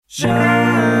Well,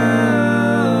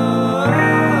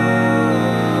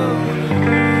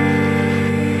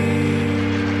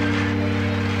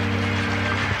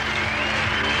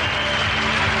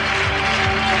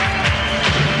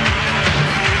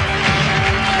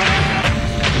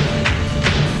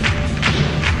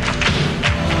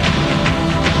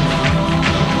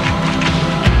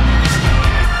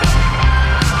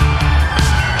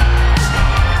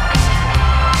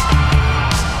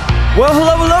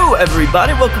 hello,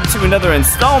 everybody. Welcome to another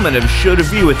installment of Show to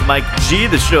Be with Mike G,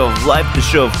 the show of life, the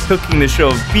show of cooking, the show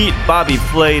of beat, Bobby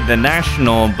Flay, the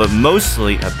national, but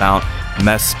mostly about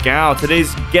mezcal.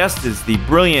 Today's guest is the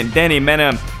brilliant Danny Mena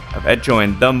of Hecho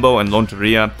en Dumbo and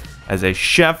Lonteria. As a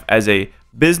chef, as a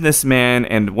businessman,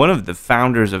 and one of the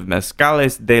founders of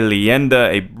Mezcales de Leyenda,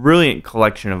 a brilliant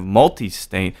collection of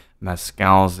multi-state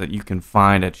mezcals that you can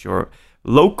find at your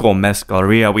local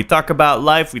mezcaleria. We talk about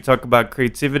life, we talk about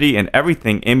creativity, and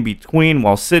everything in between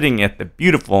while sitting at the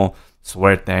beautiful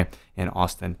Suerte in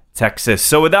Austin, Texas.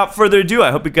 So without further ado, I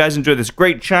hope you guys enjoy this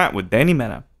great chat with Danny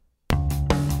Mena.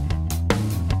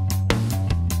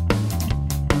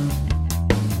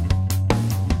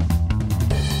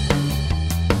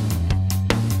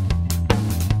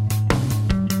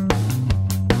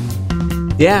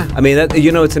 Yeah, I mean,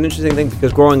 it's an interesting thing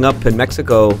because growing up in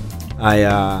Mexico,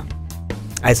 I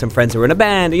had some friends who were in a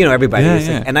band, everybody was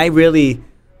singing. And I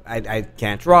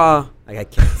can't draw, I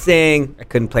can't sing, I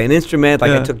couldn't play an instrument,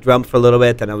 I took drums for a little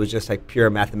bit, and it was just pure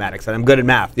mathematics, and I'm good at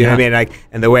math, you know what I mean?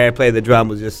 And the way I played the drum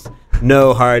was just no,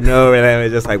 it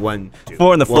was just 1, 2,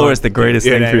 4 on the floor is the greatest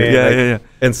thing for you. Yeah.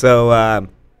 And so,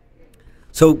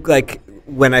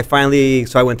 when I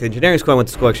went to engineering school, I went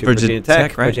to school actually Virginia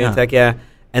Tech, right? Virginia Tech, yeah.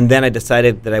 And then I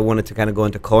decided that I wanted to kind of go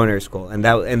into culinary school, and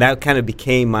that kind of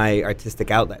became my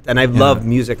artistic outlet. And I've loved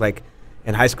music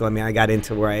in high school. I mean, I got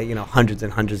into where I hundreds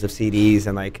and hundreds of CDs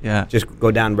and just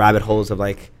go down rabbit holes of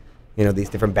these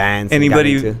different bands.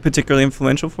 Anybody particularly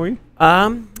influential for you?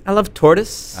 I love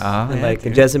Tortoise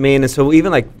and Jessamine, and so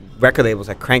even record labels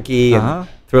like Cranky and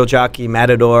Thrill Jockey,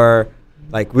 Matador.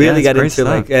 Really got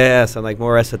into some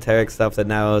more esoteric stuff that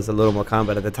now is a little more common.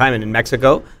 But at the time, and in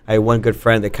Mexico, I had one good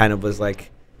friend that kind of was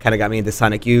kind of got me into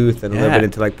Sonic Youth and a little bit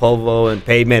into Polvo and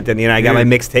Pavement, and I got my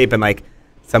mixtape, and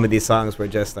some of these songs were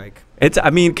just it's.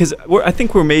 I mean, because I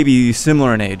think we're maybe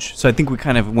similar in age, so I think we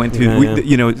kind of went through.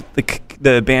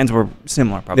 The bands were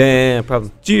similar, probably. Yeah, probably.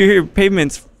 Do you hear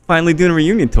Pavement's finally doing a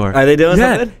reunion tour? Are they doing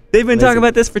something? They've been talking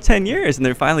about this for 10 years, and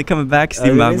they're finally coming back.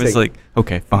 Steve Malcolm was like,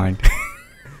 okay, fine.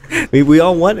 We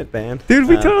all want it, man. Dude,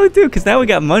 we totally do, because now we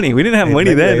got money. We didn't have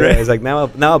money then, right? It's now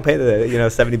I'll pay the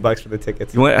 $70 for the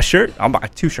tickets. You want a shirt? I'll buy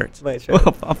 2 shirts.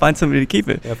 Well, I'll find somebody to keep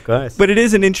it. Yeah, of course. But it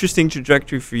is an interesting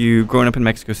trajectory for you growing up in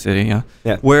Mexico City, yeah?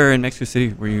 Yeah. Where in Mexico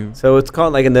City were you? So it's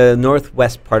called in the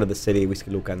northwest part of the city,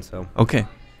 Huixquilucan. So. Okay.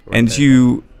 And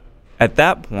you, at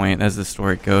that point, as the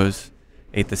story goes,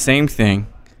 ate the same thing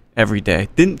every day.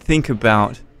 Didn't think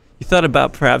about... You thought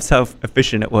about perhaps how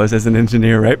efficient it was as an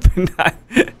engineer, right? But not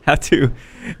how to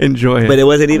enjoy it. But it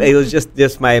wasn't even. It was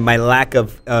just my lack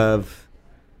of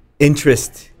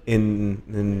interest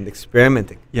in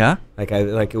experimenting. Yeah.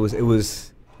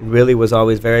 It really was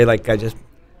always very I like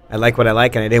what I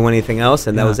like, and I didn't want anything else,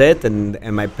 and that was it.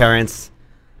 And my parents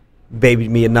babied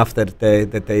me enough that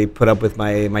they put up with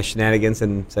my shenanigans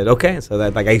and said okay. So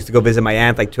that I used to go visit my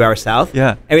aunt 2 hours south.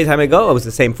 Yeah. Every time I go, it was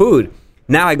the same food.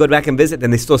 Now I go back and visit,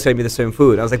 and they still serve me the same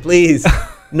food. I was like, please,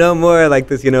 no more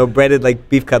this, breaded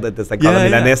beef cutlet that's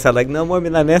milanesa. No more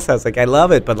milanesa. It's I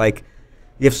love it, but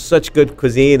you have such good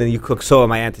cuisine, and you cook so.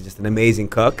 My aunt is just an amazing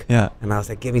cook. Yeah. And I was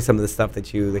give me some of the stuff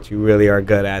that you really are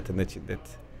good at, and but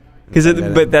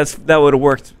that would have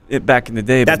worked back in the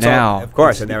day. But now, all, of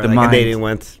course, and the mind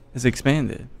went has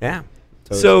expanded. Yeah.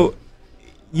 So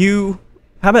you.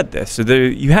 How about this? So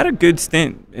you had a good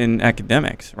stint in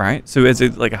academics, right? So as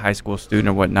a high school student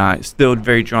or whatnot, still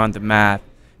very drawn to math,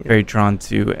 very drawn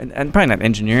to, and probably not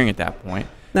engineering at that point.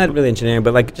 Not really engineering,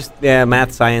 but just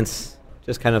math, science,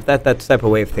 just kind of that type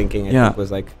of way of thinking. I think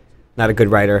was not a good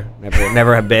writer,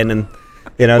 never have been, and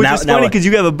which is funny because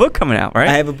you have a book coming out, right?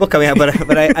 I have a book coming out, but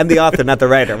I'm the author, not the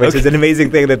writer, which is an amazing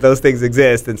thing that those things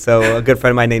exist. And so a good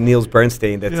friend of mine named Niels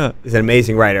Bernstein is an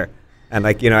amazing writer. And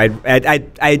I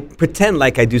pretend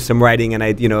like I do some writing, and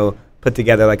I put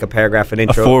together a paragraph, an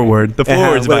intro, a foreword. The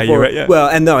foreword's by you, right? Yeah. Well,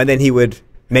 and then he would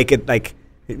make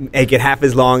it half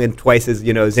as long and twice as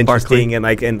as interesting,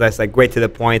 and that's great to the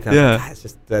point. And it's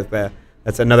just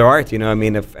that's another art, I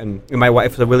mean, and my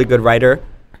wife's a really good writer,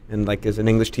 and is an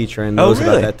English teacher and knows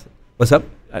about that. What's up?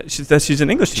 She's an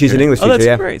English teacher. She's an English teacher,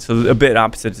 that's great. So a bit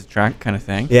opposite attract kind of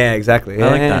thing. Yeah, exactly. I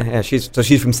like that. Yeah,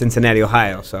 she's from Cincinnati,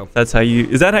 Ohio. So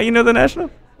is that how you know the National?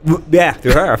 Yeah,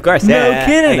 through her, of course. No yeah,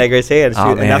 kidding.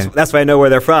 And that's why I know where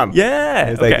they're from. Yeah.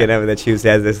 It's like, that she has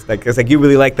this, like, it's like you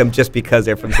really like them just because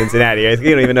they're from Cincinnati. You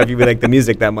don't even know if you really like the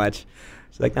music that much.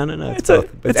 She's like, no. It's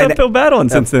an uphill battle in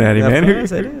Cincinnati, man.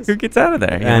 Who gets out of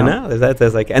there? I know.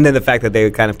 There's like, and then the fact that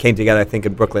they kind of came together, I think,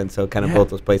 in Brooklyn. So kind of both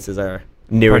those places are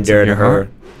near and dear to her.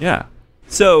 Yeah.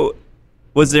 So,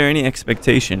 was there any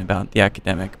expectation about the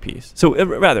academic piece? So,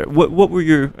 rather, what were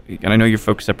your? And I know your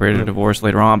folks separated, divorced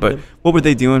later on, but what were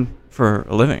they doing for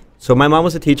a living? So my mom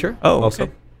was a teacher. Oh, also.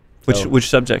 Okay. Which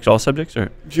subjects? All subjects,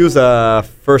 or? She was a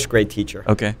first grade teacher.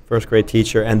 Okay. First grade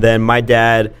teacher, and then my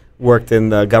dad worked in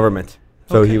the government.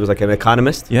 So he was like an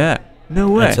economist. Yeah. No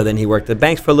way. And so then he worked at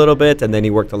banks for a little bit, and then he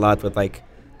worked a lot with like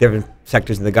different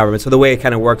sectors in the government. So the way it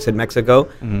kind of works in Mexico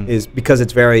is because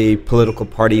it's very political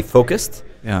party focused.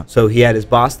 Yeah. So he had his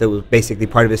boss that was basically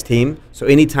part of his team. So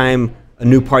anytime a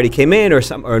new party came in or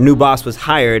a new boss was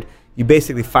hired, you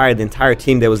basically fired the entire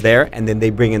team that was there, and then they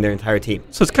bring in their entire team.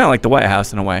 So it's kind of like the White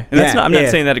House in a way. And I'm not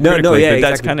saying that critically, but exactly.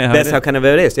 that's kind of how how kind of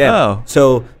it is. Yeah. Oh.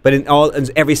 So, but in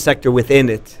every sector within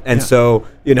it, and so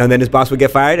then his boss would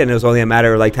get fired, and it was only a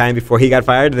matter of like time before he got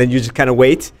fired, and then you just kind of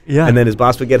wait, and then his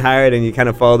boss would get hired, and you kind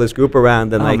of follow this group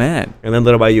around, and and then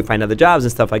little by you find other jobs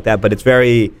and stuff like that. But it's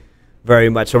very, very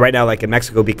much so right now, like in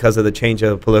Mexico, because of the change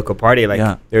of political party,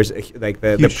 there's like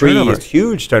the pre is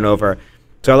huge turnover.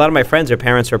 So a lot of my friends, their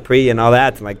parents are pre and all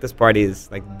that, and like this party is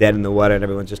like dead in the water, and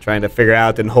everyone's just trying to figure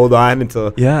out and hold on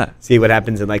until see what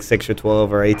happens in like 6 or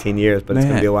 12 or 18 years, but it's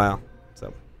gonna be a while.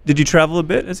 So, did you travel a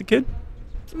bit as a kid?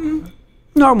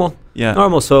 Normal. Yeah.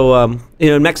 Normal. So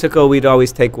in Mexico, we'd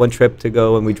always take one trip to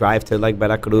go, and we drive to like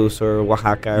Veracruz or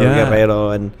Oaxaca or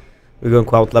Guerrero, and we go in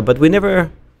Cuautla, but we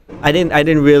never. I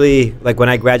didn't really, like when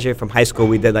I graduated from high school,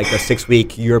 we did like a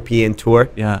 6-week European tour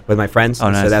with my friends.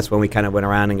 Oh, nice. So that's when we kind of went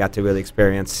around and got to really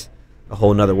experience a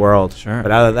whole nother world. Sure.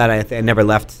 But other than that, I never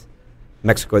left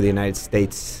Mexico or the United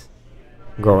States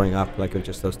growing up, like it was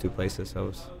just those two places. So it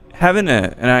was having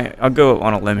I'll go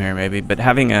on a limb here maybe, but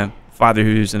having a father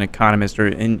who's an economist or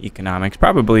in economics,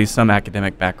 probably some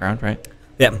academic background, right?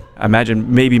 Yeah. I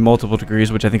imagine maybe multiple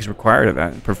degrees, which I think is required of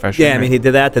that profession. Yeah, I mean, he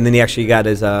did that, and then he actually got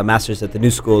his master's at the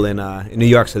New School in New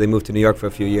York, so they moved to New York for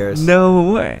a few years.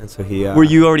 No way. And so he... Were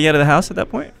you already out of the house at that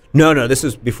point? No, this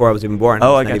was before I was even born.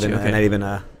 Oh, I got you. Okay. Not even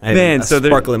a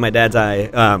sparkle in my dad's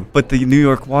eye. But the New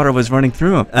York water was running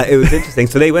through him. It was interesting.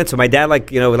 So they went. So my dad, liked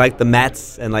the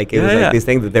Mets, and like it was like these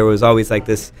things that there was always like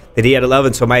this that he had to love.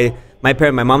 And so my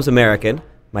mom's American,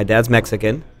 my dad's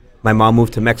Mexican. My mom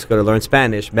moved to Mexico to learn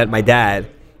Spanish. Met my dad.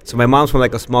 So my mom's from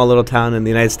like a small little town in the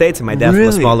United States, and my dad's from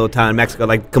a small little town in Mexico.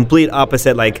 Like complete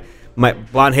opposite. Like my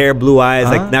blonde hair, blue eyes.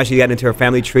 Like now she got into her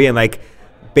family tree, and like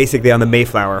basically on the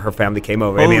Mayflower, her family came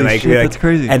over. Holy shit, that's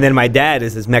crazy. And then my dad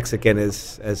is as Mexican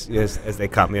as they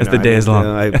come. As the day is long.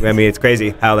 I mean, it's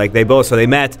crazy how like they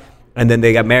met, and then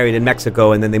they got married in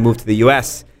Mexico, and then they moved to the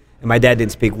U.S. And my dad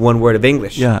didn't speak one word of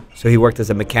English. Yeah. So he worked as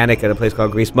a mechanic at a place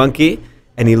called Grease Monkey.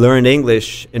 And he learned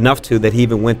English enough that he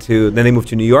even went to. Then they moved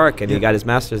to New York, and he got his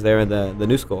master's there in the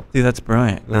New School. Dude, that's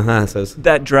brilliant. So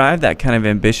that drive, that kind of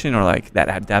ambition, or like that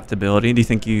adaptability. Do you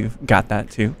think you got that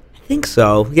too? I think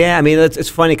so. Yeah. I mean, it's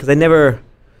funny because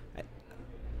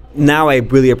now I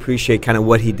really appreciate kind of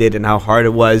what he did and how hard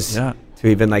it was to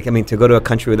even to go to a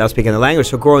country without speaking the language.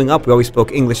 So growing up, we always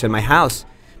spoke English in my house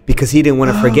because he didn't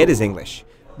want to forget his English.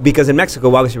 Because in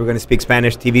Mexico, obviously, we're going to speak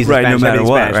Spanish. TV's in Spanish, no matter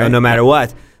what, Spanish, right? No matter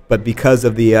what. But because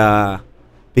of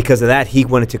that, he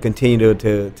wanted to continue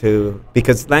to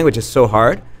because language is so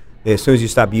hard. As soon as you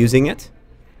stop using it,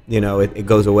 it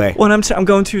goes away. Well, and I'm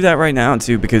going through that right now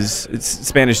too because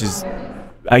Spanish is.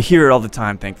 I hear it all the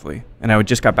time, thankfully. And I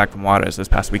just got back from Juarez this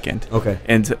past weekend. Okay.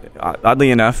 And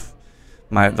oddly enough,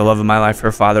 the love of my life,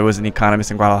 her father was an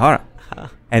economist in Guadalajara,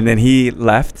 and then he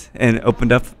left and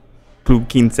opened up Club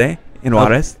 15 in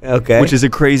Juarez. Okay. Which is a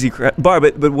crazy bar,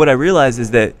 but what I realized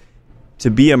is that. To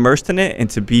be immersed in it and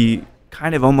to be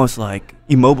kind of almost like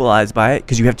immobilized by it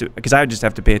because I just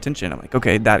have to pay attention. I'm like,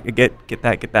 okay, that get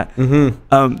that.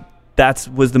 Mm-hmm. That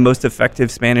was the most effective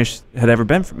Spanish had ever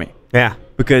been for me. Yeah,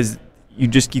 because you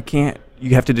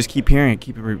have to just keep hearing it,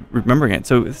 keep remembering it.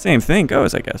 So the same thing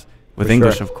goes, I guess, with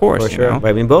English, of course. For sure. But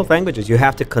I mean, both languages, you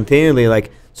have to continually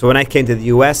So when I came to the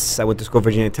U.S., I went to school at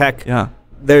Virginia Tech. Yeah.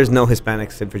 There's no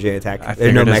Hispanics in Virginia Tech.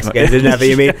 There's no Mexicans. There's nothing.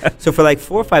 You mean? So for like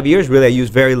 4 or 5 years, really, I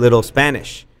used very little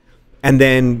Spanish. And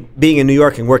then being in New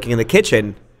York and working in the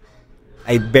kitchen,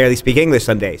 I barely speak English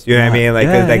some days. You know what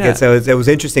I mean? So it was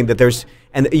interesting that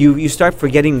you start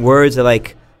forgetting words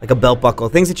like a belt buckle,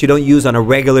 things that you don't use on a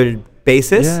regular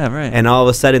basis. Yeah, right. And all of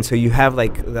a sudden, so you have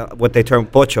like what they term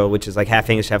pocho, which is like half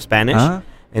English, half Spanish.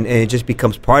 And it just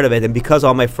becomes part of it. And because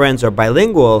all my friends are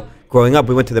bilingual, growing up,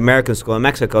 we went to the American school in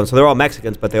Mexico, and so they're all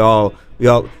Mexicans, but at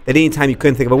any time you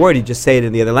couldn't think of a word, you just say it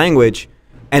in the other language,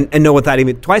 and no one thought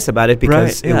even twice about it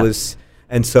because it was.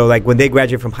 And so like when they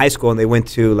graduated from high school and they went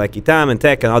to like ITAM and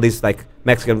Tech and all these like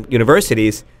Mexican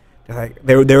universities,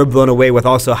 they were blown away with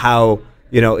also how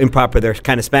improper their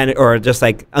kind of Spanish or just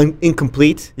like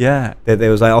incomplete. Yeah, that it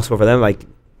was also for them like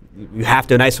you have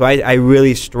to. So I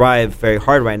really strive very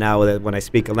hard right now that when I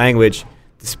speak a language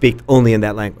to speak only in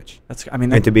that language.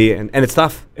 And it's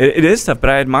tough. It is tough, but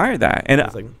I admire that. And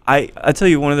I tell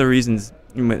you one of the reasons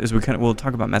is we'll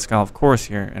talk about mezcal of course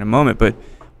here in a moment, but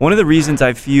one of the reasons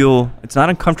I feel it's not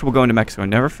uncomfortable going to Mexico, I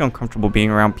never feel uncomfortable being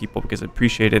around people because I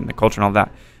appreciate it and the culture and all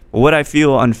that. But what I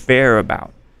feel unfair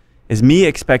about is me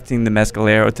expecting the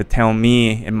mezcalero to tell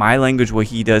me in my language what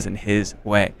he does in his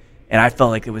way. And I felt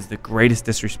like it was the greatest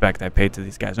disrespect I paid to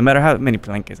these guys, no matter how many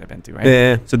palenques I've been to, right?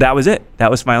 Yeah. So that was it.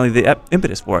 That was finally the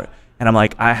impetus for it. And I'm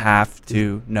like, I have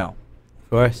to know. Of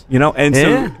course. And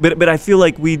so, but I feel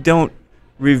like we don't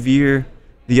revere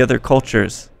the other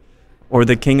cultures or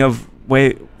the king of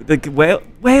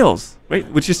Wales, right?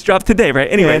 Which just dropped today,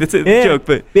 right? Anyway, that's a joke,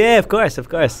 but of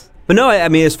course. But no, I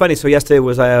mean it's funny. So yesterday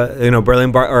was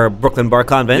Brooklyn Bar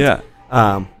Convent,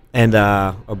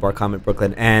 or Bar Convent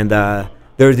Brooklyn, and there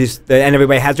were these, and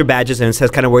everybody has their badges and it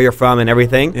says kind of where you're from and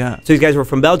everything. Yeah. So these guys were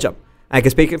from Belgium. I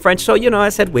could speak in French, so I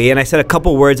said we, and I said a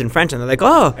couple words in French, and they're like,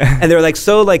 oh, and they were like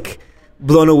so like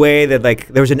blown away that like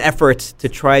there was an effort to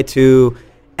try to,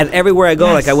 and everywhere I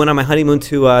go, like I went on my honeymoon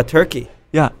to Turkey.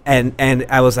 Yeah. And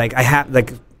I was like,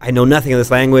 I know nothing of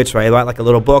this language, so I bought like a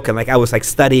little book, and like I was like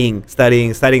studying so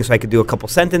I could do a couple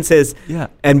sentences. Yeah.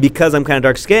 And because I'm kind of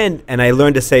dark skinned, and I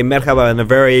learned to say merhaba in a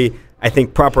very, I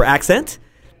think, proper accent,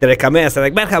 that I come in and say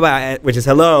like merhaba, which is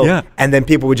hello. Yeah. And then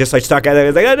people would just like start at it.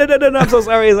 It's like, oh, no, I'm so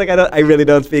sorry. It's like I really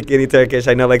don't speak any Turkish.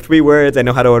 I know like 3 words. I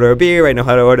know how to order a beer. I know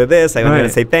how to order this. I'm going to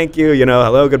say thank you.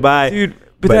 Hello, goodbye. Dude.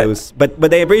 But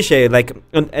they appreciate it, like,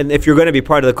 and if you're going to be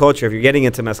part of the culture, if you're getting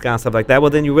into mezcal and stuff like that, well,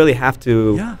 then you really have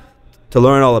to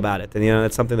learn all about it, and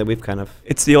it's something that we've kind of.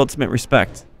 It's the ultimate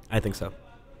respect. I think so.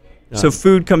 So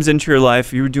food comes into your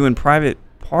life. You were doing private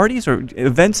parties or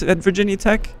events at Virginia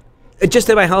Tech. Just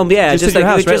at my home, yeah. Just at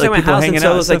house, right? Just at my house, and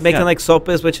so it was like making like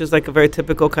sopes, which is like a very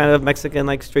typical kind of Mexican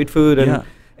like street food, and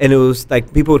it was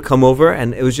like people would come over,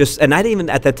 and it was just, and I didn't even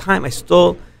at that time I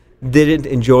still didn't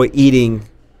enjoy eating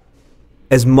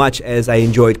as much as I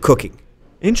enjoyed cooking.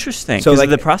 Interesting. So like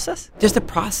the process? Just the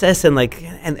process and like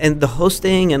and the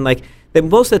hosting and like that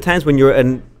most of the times when you're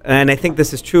and I think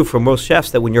this is true for most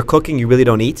chefs that when you're cooking you really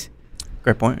don't eat.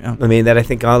 Great point. Yeah. I mean that I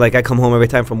think I come home every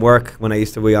time from work when I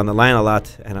used to be on the line a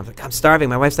lot and I'm like I'm starving.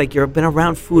 My wife's like you've been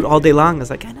around food all day long. I was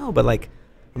like I know but like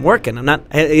I'm working. I'm not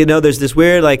there's this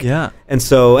weird like and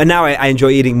so and now I enjoy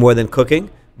eating more than cooking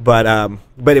but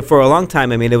for a long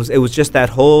time I mean it was just that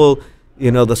whole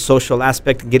the social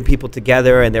aspect and getting people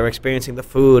together and they were experiencing the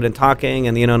food and talking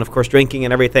and, and of course drinking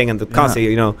and everything. And the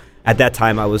constantly, at that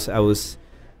time I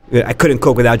couldn't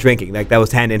cook without drinking. Like that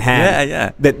was hand in hand.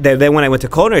 Yeah. Then when I went to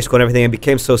culinary school and everything, it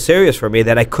became so serious for me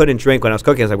that I couldn't drink when I was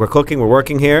cooking. I was like, we're cooking, we're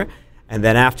working here. And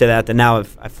then after that, then now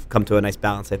I've come to a nice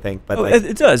balance, I think. But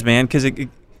it does, man, because it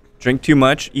drink too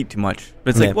much, eat too much.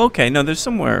 But it's like, well, okay, no, there's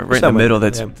somewhere right in the middle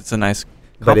that's a nice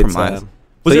compromise.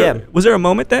 Was there a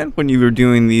moment then when you were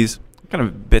doing these kind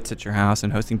of bits at your house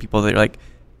and hosting people that you're like,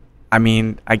 I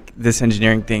mean, this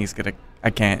engineering thing is I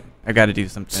got to do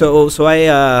something. So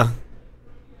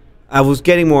I was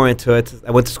getting more into it.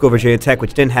 I went to school at Virginia Tech,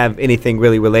 which didn't have anything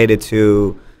really related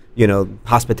to,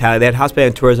 hospitality. They had hospitality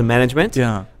and tourism management.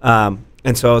 Yeah.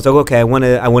 And so I was like, okay, I want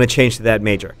to change to that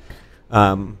major,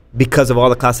 because of all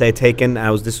the classes I had taken.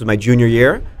 This was my junior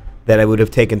year. That I would have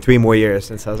taken 3 more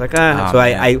years. And so I was like, but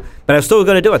I was still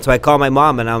going to do it. So I called my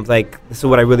mom and I was like, this is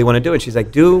what I really want to do. And she's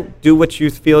like, do what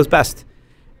you feel is best.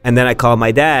 And then I called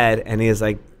my dad and he was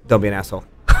like, don't be an asshole.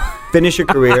 Finish your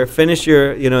career, finish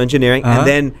your, engineering. And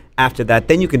then after that,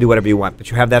 then you can do whatever you want. But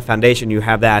you have that foundation, you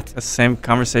have that. The same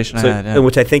conversation I had,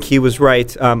 which I think he was right.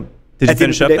 Did you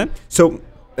finish up then? So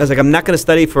I was like, I'm not going to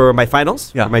study for my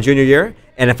finals, for my junior year.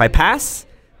 And if I pass,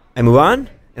 I move on.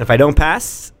 And if I don't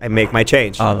pass, I make my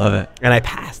change. Oh, I love it. And I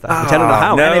passed, which I don't know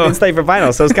how. No. And I didn't study for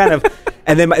finals, so it's kind of.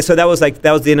 And then, so that was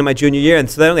the end of my junior year, and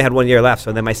so I only had 1 year left.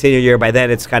 So then my senior year, by then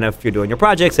it's kind of you're doing your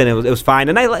projects, and it was fine.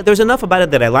 And there was enough about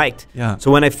it that I liked. Yeah. So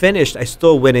when I finished, I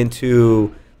still went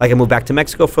into I moved back to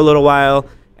Mexico for a little while,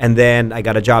 and then I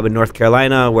got a job in North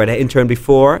Carolina where I interned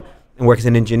before and worked as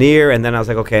an engineer. And then I was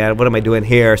like, okay, what am I doing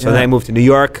here? So then I moved to New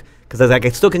York because I was like, I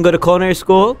still can go to culinary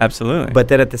school. Absolutely. But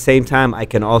then at the same time, I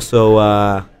can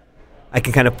also. I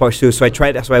can kind of pursue. So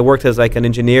I worked as like an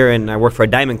engineer, and I worked for a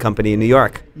diamond company in New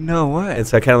York. No way. And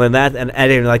so I kind of learned that, and I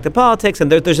didn't like the politics,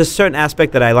 and there's a certain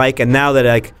aspect that I like, and now that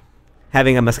like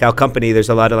having a mezcal company, there's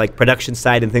a lot of like production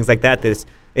side and things like that.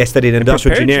 I studied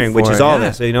industrial engineering, which is all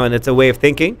this, so, and it's a way of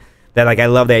thinking that like I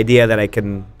love the idea that I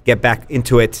can get back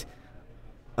into it,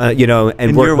 and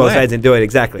in work both sides and do it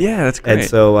exactly. Yeah, that's great. And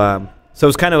so it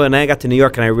was kind of when I got to New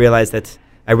York and I realized that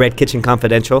I read Kitchen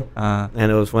Confidential, and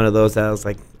it was one of those that I was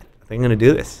like, I think I'm going to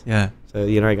do this. Yeah. So,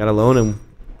 I got a loan and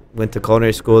went to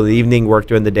culinary school in the evening, worked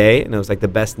during the day, and it was like the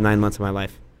best 9 months of my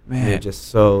life. Man. It was just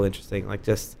so interesting, like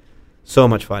just so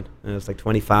much fun. And it was like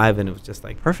 25, and it was just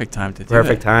like perfect time to do it.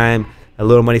 Perfect time. A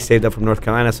little money saved up from North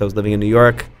Carolina, so I was living in New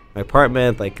York, my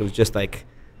apartment. Like it was just like,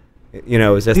 it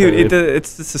was just. Dude,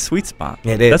 it's a sweet spot.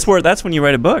 It is. That's when you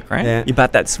write a book, right? Yeah. You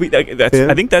bought that sweet.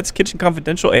 I think that's Kitchen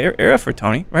Confidential era for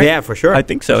Tony, right? Yeah, for sure. I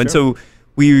think so. For and sure.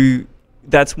 so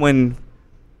that's when.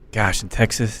 Gosh, in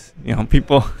Texas,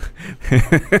 people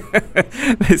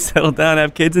they settle down,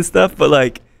 have kids and stuff, but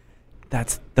like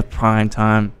that's the prime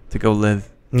time to go live.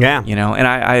 Yeah. And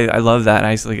I love that.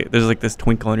 There's like this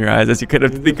twinkle in your eyes as you kind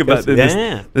of think about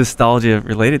this nostalgia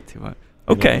related to it.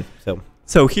 Okay.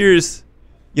 So here's,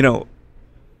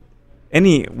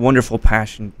 any wonderful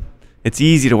passion. It's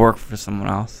easy to work for someone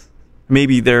else.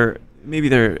 Maybe they're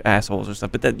assholes or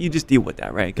stuff, but that you just deal with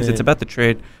that, right? Because it's about the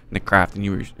trade and the craft, and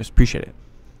you just appreciate it.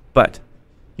 But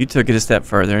you took it a step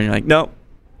further, and you're like, no,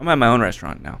 I'm at my own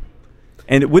restaurant now.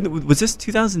 And was this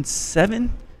 2007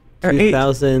 or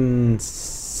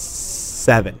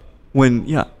 2007? When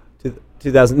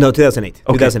 2008.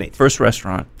 Okay. 2008. First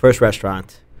restaurant.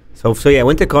 So I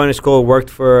went to culinary school, worked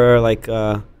for had like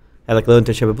a little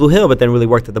internship at Blue Hill, but then really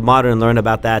worked at the Modern and learned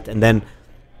about that. And then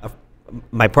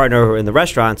my partner in the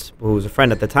restaurants, who was a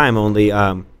friend at the time,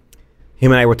 him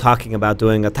and I were talking about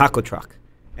doing a taco truck.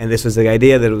 And this was the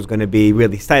idea that it was going to be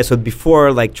really stylish. So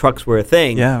before like trucks were a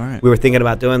thing, we were thinking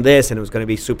about doing this, and it was going to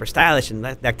be super stylish and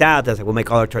decked out. I was like, we'll make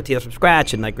all our tortillas from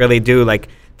scratch and like really do like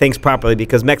things properly,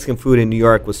 because Mexican food in New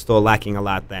York was still lacking a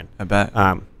lot then. I bet.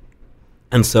 And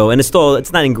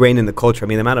it's not ingrained in the culture. I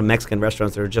mean, the amount of Mexican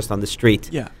restaurants that are just on the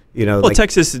street. Yeah. Well, like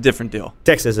Texas is a different deal.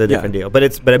 Texas is a different deal.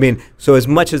 But I mean, so as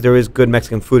much as there is good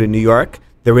Mexican food in New York,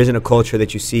 there isn't a culture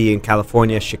that you see in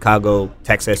California, Chicago,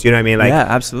 Texas. You know what I mean? Like, yeah,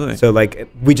 absolutely. So like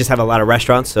we just have a lot of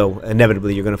restaurants, so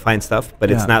inevitably you're going to find stuff.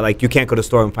 But it's not like you can't go to the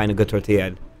store and find a good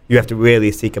tortilla. You have to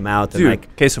really seek them out. Dude,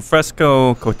 and queso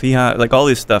fresco, cotija, like all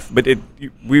this stuff. But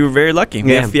we were very lucky.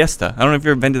 We have Fiesta. I don't know if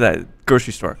you've ever been to that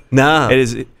grocery store. No. It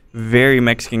is very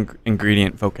Mexican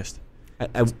ingredient focused.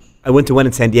 I went to one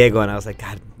in San Diego, and I was like,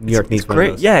 God, New York needs one of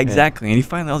those. Yeah, exactly. And you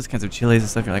find all these kinds of chilies and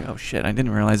stuff. You're like, oh, shit, I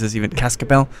didn't realize this even.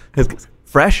 Cascabel?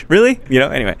 Fresh? Really?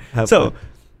 Anyway. So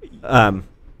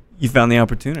you found the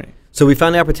opportunity. So we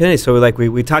found the opportunity. So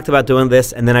we talked about doing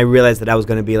this, and then I realized that I was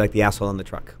going to be like the asshole on the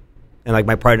truck. And like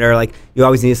my partner, like, you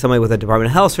always need somebody with a Department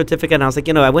of Health certificate. And I was like,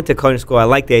 I went to culinary school. I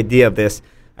like the idea of this.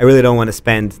 I really don't want to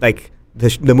spend like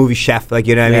the movie Chef, like,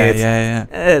 what I mean?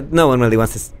 Yeah. No one really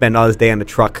wants to spend all his day on the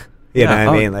truck. You know what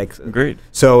I mean? Like, agreed.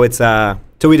 So so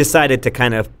we decided to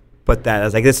kind of put that. I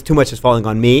was like, this too much is falling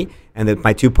on me, and that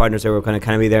my two partners that were going to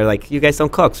kind of be there, like, you guys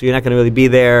don't cook, so you're not going to really be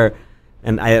there,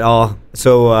 and I at all.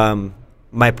 So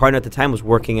my partner at the time was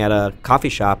working at a coffee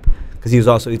shop, because he's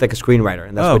like a screenwriter,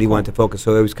 and that's what he wanted to focus.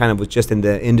 So it was was just in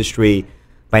the industry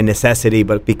by necessity,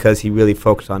 but because he really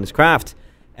focused on his craft.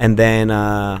 And then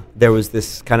there was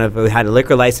this we had a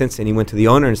liquor license, and he went to the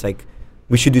owner and it's like,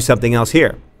 we should do something else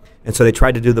here. And so they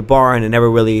tried to do the bar, and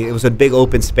it was a big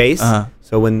open space.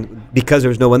 So because there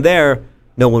was no one there,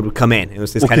 no one would come in. It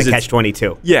was this kind of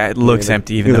catch-22. Yeah, it looks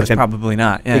empty, even though it's probably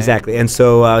not. Yeah, exactly. And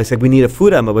so he said, we need a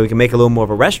food element, but we can make a little more of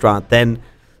a restaurant. And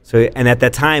at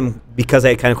that time, because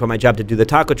I kind of quit my job to do the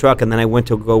taco truck, and then I went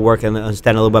to go work and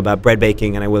understand a little bit about bread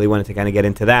baking, and I really wanted to kind of get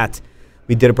into that,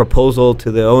 we did a proposal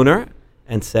to the owner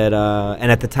and said,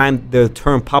 and at the time, the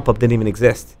term pop-up didn't even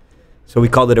exist. So we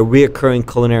called it a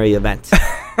reoccurring culinary event.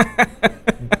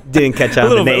 Didn't catch on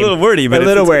the name. A little wordy, but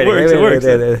it works.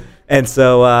 And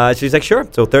so she's like, sure.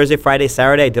 So Thursday, Friday,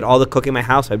 Saturday, I did all the cooking in my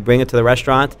house. I'd bring it to the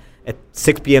restaurant. At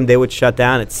 6 p.m., they would shut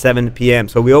down. At 7 p.m.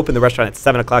 So we opened the restaurant at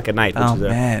 7 o'clock at night.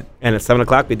 Man. And at 7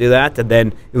 o'clock, we do that. And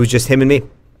then it was just him and me.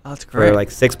 Oh, that's great. For like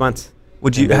 6 months.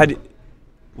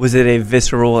 Was it a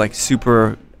visceral, like,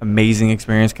 super amazing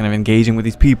experience, kind of engaging with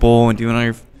these people and doing all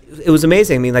your... It was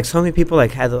amazing. I mean, like, so many people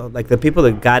had the people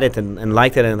that got it and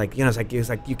liked it, and it's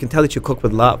like you can tell that you cook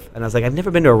with love. And I was like, I've never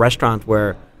been to a restaurant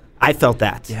where I felt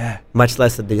that. Yeah. Much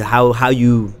less how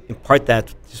you impart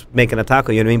that just making a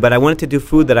taco. You know what I mean? But I wanted to do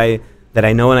food that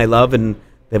I know and I love, and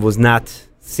that was not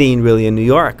seen really in New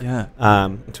York. Yeah.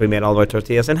 So we made all of our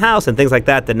tortillas in house and things like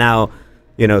that. That now,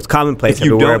 it's commonplace if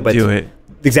you everywhere. Don't do it.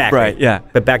 Exactly. Right. Yeah.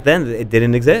 But back then it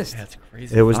didn't exist. That's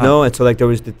crazy. There was no, and so like there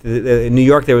was in New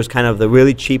York there was kind of the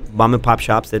really cheap mom and pop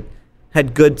shops that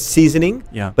had good seasoning,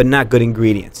 but not good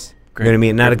ingredients. Great. You know what I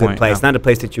mean? Not a good place. Not a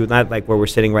place that not like where we're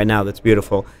sitting right now. That's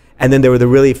beautiful. And then there were the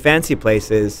really fancy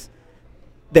places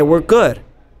that were good,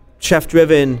 chef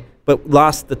driven, but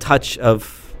lost the touch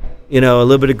of, a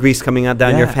little bit of grease coming out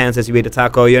down your hands as you eat a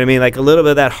taco. You know what I mean? Like a little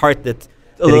bit of that heart that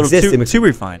exists. Too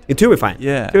refined. Too refined.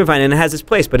 Yeah. Too refined. And it has its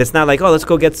place, but it's not like, let's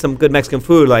go get some good Mexican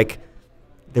food. Like,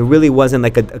 there really wasn't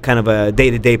like a kind of a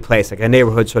day-to-day place, like a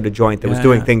neighborhood sort of joint that was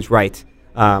doing things right.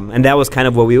 And that was kind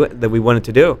of what we wanted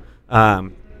to do.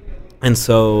 And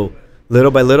so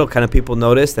little by little, kind of people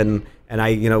noticed, and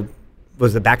I,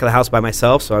 was the back of the house by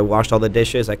myself, so I washed all the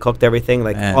dishes, I cooked everything,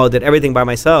 did everything by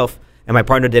myself, and my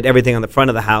partner did everything on the front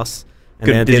of the house.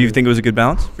 Did you think it was a good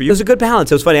balance for you? It was a good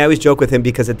balance. It was funny. I always joke with him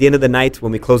because at the end of the night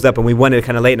when we closed up, and we went at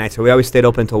kind of late night, so we always stayed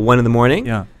open until 1 a.m.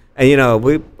 Yeah.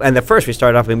 And at first we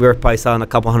started off and we were probably selling a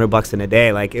couple $100 in a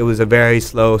day. Like it was a very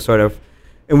slow sort of,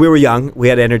 and we were young, we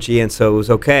had energy, and so it was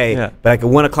okay. Yeah. But like at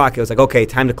 1 o'clock, it was like, okay,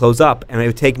 time to close up. And it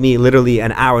would take me literally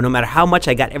an hour, no matter how much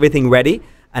I got everything ready,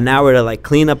 an hour to like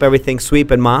clean up everything, sweep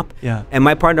and mop. Yeah. And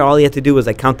my partner, all he had to do was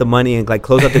like count the money and like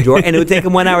close up the drawer, and it would take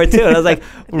him 1 hour too. And I was like,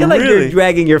 I feel like you're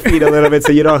dragging your feet a little bit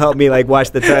so you don't help me like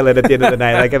wash the toilet at the end of the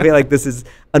night. Like I feel like this is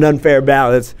an unfair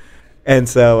balance. And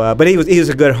so, but he was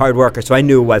a good hard worker, so I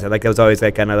knew it wasn't. Like it was always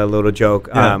like kind of a little joke.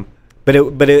 Yeah. But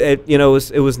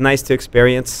it was nice to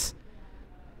experience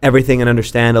everything and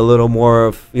understand a little more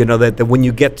of that when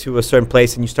you get to a certain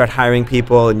place and you start hiring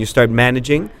people and you start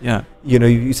managing. Yeah.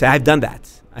 You say, I've done that.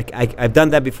 I've done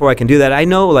that before. I can do that. I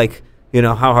know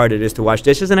how hard it is to wash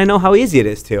dishes, and I know how easy it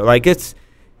is to. Like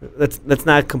let's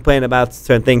not complain about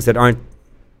certain things that aren't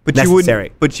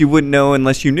necessary. But you wouldn't know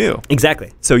unless you knew.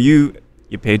 Exactly. So you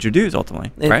paid your dues ultimately,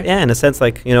 right? Yeah, in a sense,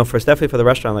 like definitely for the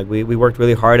restaurant, like we worked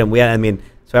really hard, and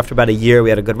so after about a year, we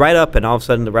had a good write up, and all of a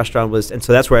sudden the restaurant was, and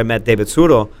so that's where I met David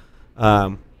Suro,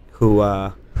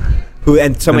 who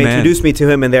and somebody introduced me to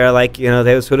him, and they're like,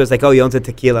 David Suro's like, oh, he owns a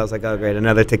tequila. I was like, oh, great,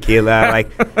 another tequila.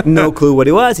 Like, no clue what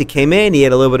he was. He came in, he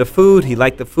ate a little bit of food, he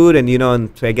liked the food, and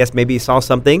and so I guess maybe he saw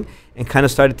something and kind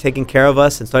of started taking care of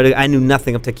us, and I knew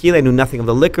nothing of tequila, I knew nothing of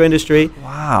the liquor industry.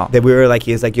 Wow. That we were like,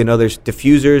 he's like, there's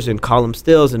diffusers and column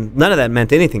stills, and none of that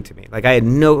meant anything to me. Like I had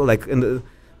no,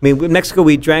 in Mexico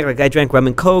I drank rum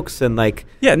and cokes and like...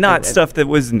 Yeah, not stuff that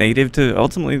was native to,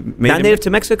 ultimately... Not native to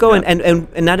Mexico, yeah.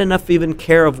 and not enough even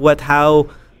care of how,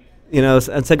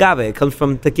 it's agave, it comes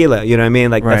from tequila, you know what I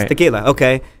mean? Like, that's tequila,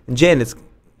 okay. And gin, it's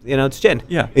gin.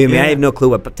 Yeah. I had no clue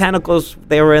what botanicals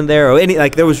they were in there, or any,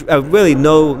 there was really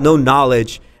no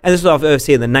knowledge. And this was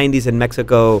obviously in the 90s in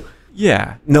Mexico.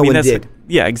 Yeah. No one did.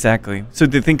 Yeah, exactly. So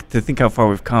to think how far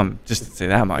we've come, just to say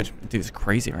that much, dude, it's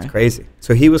crazy, right? It's crazy.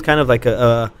 So he was kind of like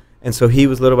and so he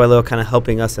was little by little kind of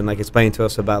helping us and like explaining to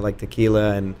us about like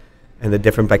tequila and the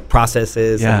different like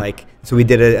processes. Yeah. And so we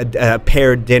did a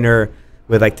paired dinner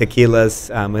with like tequilas.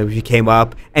 He came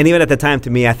up, and even at the time, to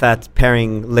me, I thought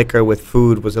pairing liquor with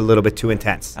food was a little bit too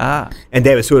intense. And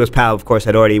David Suro's pal, of course,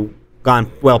 had already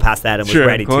gone well past that and was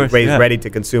ready to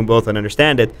consume both and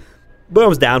understand it. But I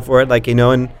was down for it,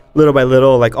 and little by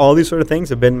little, like all these sort of things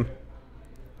have been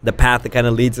the path that kind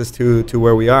of leads us to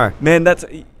where we are. Man,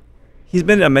 he's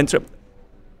been a mentor.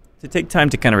 To take time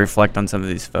to kind of reflect on some of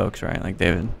these folks, right? Like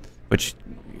David, which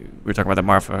we were talking about the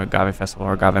Marfa Agave Festival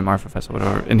or Agave Marfa Festival,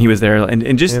 whatever, and he was there,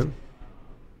 and just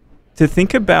to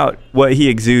think about what he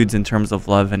exudes in terms of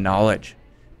love and knowledge.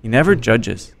 He never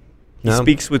judges. He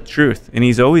speaks with truth, and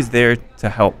he's always there to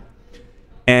help.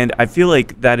 And I feel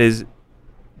like that is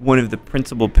one of the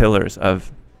principal pillars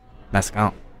of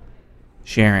Mezcal.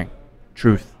 Sharing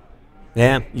truth.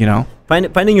 Yeah.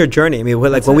 Finding your journey. I mean,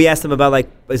 when we asked him about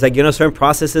it's like, certain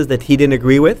processes that he didn't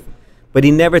agree with, but he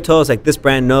never told us like this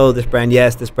brand no, this brand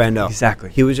yes, this brand no.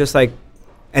 Exactly. He was just like,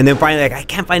 and then finally like, I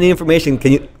can't find any information.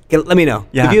 Can let me know.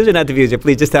 Yeah. Diffuser or not diffuser,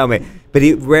 please just tell me. But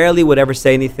he rarely would ever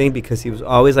say anything because he was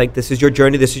always like, this is your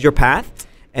journey, this is your path.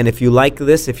 And if you like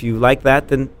this, if you like that,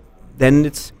 then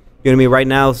it's, you know what I mean? Right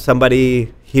now,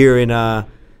 somebody here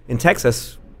in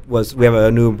Texas we have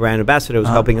a new brand ambassador who's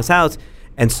helping us out.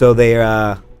 And so we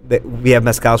have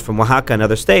mezcals from Oaxaca and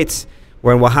other states.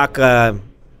 Where in Oaxaca,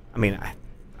 I mean,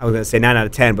 I was going to say 9 out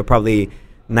of 10, but probably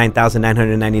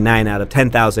 9,999 out of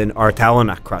 10,000 are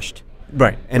Tahona crushed.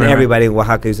 Right. And everybody in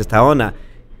Oaxaca uses Tahona.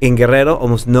 In Guerrero,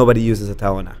 almost nobody uses a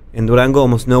Tahona. In Durango,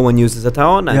 almost no one uses a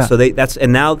Tahona. Yeah. So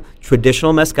and now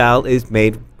traditional mezcal is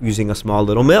made using a small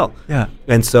little mill. Yeah.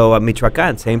 And so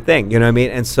Michoacan, same thing. You know what I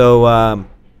mean? And so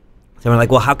So we're like,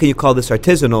 well, how can you call this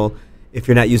artisanal if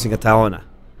you're not using a tahona?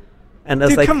 And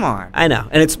that's like, come on. I know,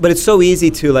 and it's so easy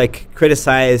to like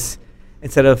criticize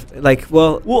instead of like,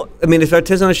 well, I mean, if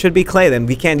artisanal should be clay, then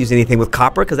we can't use anything with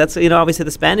copper because that's obviously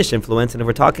the Spanish influence. And if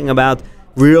we're talking about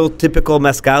real typical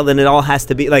mezcal, then it all has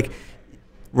to be like,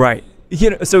 right.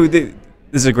 So this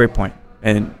is a great point.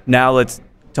 And now let's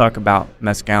talk about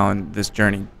mezcal and this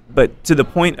journey. But to the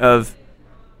point of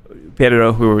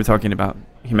Pedro, who we were talking about,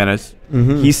 Jimenez,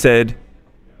 he said,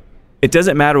 it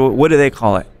doesn't matter what do they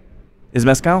call it. Is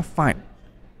mezcal? Fine.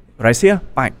 Raicilla?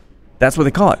 Fine. That's what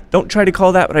they call it. Don't try to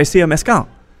call that Raicilla mezcal.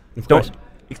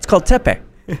 It's called tepe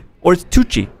or it's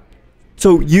tuchi.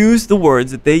 So use the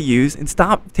words that they use and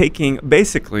stop taking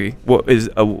basically what is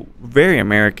a very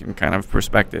American kind of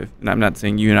perspective. And I'm not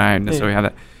saying you and I necessarily have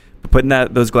that. But putting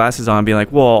those glasses on and being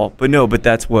like, well, but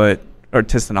that's what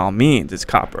artisanal means. It's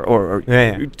copper or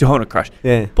Tahona crush.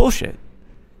 Yeah. Bullshit.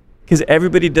 Because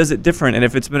everybody does it different. And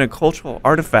if it's been a cultural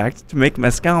artifact to make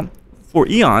mezcal for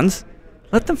eons,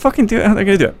 let them fucking do it how they're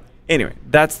going to do it. Anyway,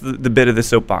 that's the bit of the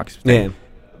soapbox thing. Yeah.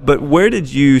 But where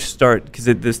did you start? Because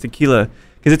this tequila,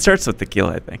 because it starts with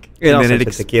tequila, I think. It all starts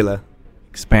with tequila.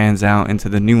 Expands out into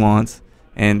the nuance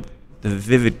and the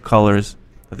vivid colors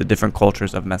of the different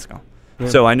cultures of mezcal. Yeah.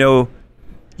 So I know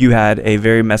you had a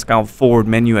very mezcal forward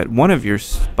menu at one of your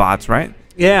spots, right?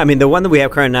 Yeah, I mean, the one that we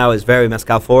have current now is very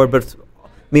mezcal forward. But, I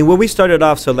mean, when we started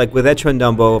off, so like with Hecho en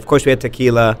Dumbo, of course we had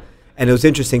tequila. And it was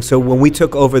interesting. So when we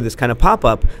took over this kind of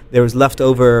pop-up, there was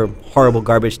leftover horrible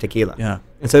garbage tequila. Yeah.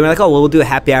 And so we were like, oh, well, we'll do a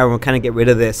happy hour and we'll kind of get rid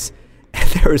of this. And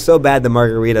they were so bad, the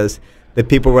margaritas, that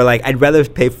people were like, I'd rather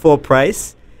pay full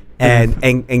price and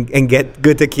get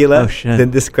good tequila than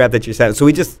this crap that you're selling. So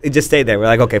it just stayed there. We're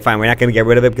like, okay, fine, we're not going to get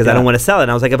rid of it because I don't want to sell it.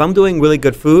 And I was like, if I'm doing really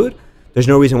good food, there's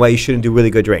no reason why you shouldn't do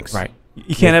really good drinks. Right.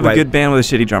 You can't have a good band with a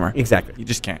shitty drummer. Exactly. You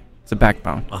just can't. It's a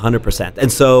backbone. 100%.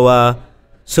 And so...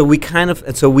 So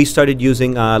we started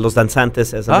using Los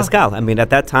Danzantes as a mezcal. I mean,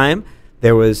 at that time,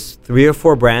 there was 3 or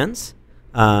 4 brands.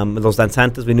 Los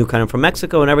Danzantes we knew kind of from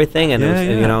Mexico and everything, and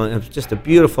it was just a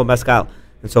beautiful mezcal.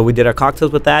 And so we did our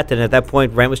cocktails with that. And at that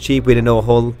point, rent was cheap. We didn't know a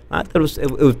whole. I thought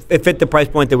it fit the price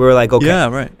point that we were like, okay. Yeah,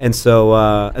 right. And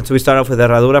so we started off with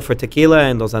Herradura for tequila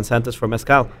and Los Danzantes for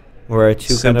mezcal. We're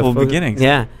two simple kind of beginnings.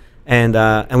 Yeah.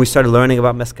 And we started learning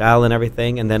about mezcal and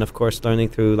everything, and then of course learning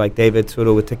through like David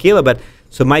Suro with tequila. But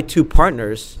so my 2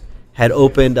 partners had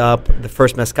opened up the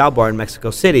first mezcal bar in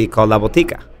Mexico City called La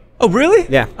Botica. Oh, really?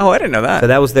 Yeah. Oh, I didn't know that. So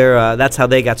that was their. That's how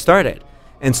they got started.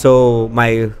 And so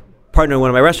my partner in one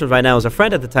of my restaurants right now is a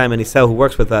friend at the time, and Isel, who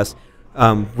works with us.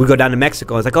 We go down to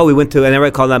Mexico. It's like, oh, we went to, and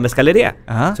everybody called that Mezcaleria.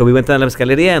 Uh-huh. So we went to La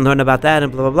Mezcaleria and learned about that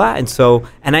and blah blah blah. And so,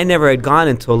 and I never had gone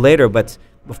until later, but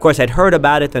of course I'd heard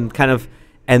about it and kind of.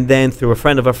 And then through a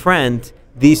friend of a friend,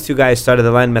 these 2 guys started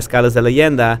the line Mezcales de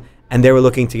Leyenda, and they were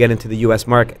looking to get into the U.S.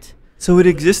 market. So it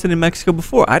existed in Mexico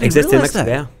before? I didn't realize that.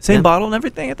 Yeah. Same bottle and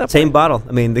everything at that point? Same bottle.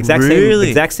 I mean, the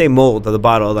exact same mold of the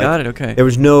bottle. Like, got it, okay. There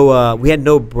was no, we had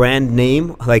no brand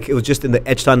name. Like, it was just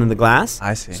etched on in the glass.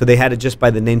 I see. So they had it just by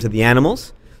the names of the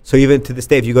animals. So even to this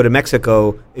day, if you go to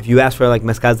Mexico, if you ask for like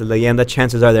Mezcales de Leyenda,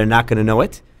 chances are they're not going to know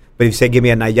it. But if you say, give me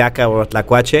a Nayaca or a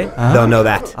Tlacuache, they'll know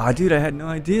that. Oh, dude, I had no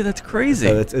idea. That's crazy.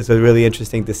 So it's really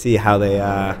interesting to see how they,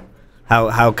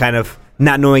 how kind of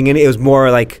not knowing any. It was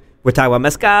more like, we're talking about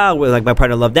mezcal, we're like, my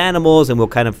partner loved animals, and we'll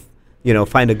kind of,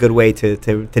 find a good way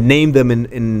to name them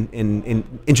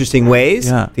in interesting ways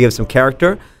to give some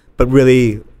character. But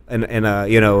really, in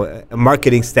a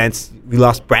marketing sense, we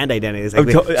lost brand identity.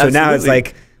 So now it's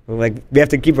like we have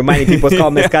to keep reminding people it's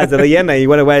called Mezcales de Leyenda. You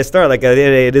want to buy a store, like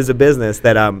it is a business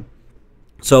that.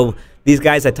 So these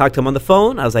guys, I talked to them on the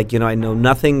phone. I was like, I know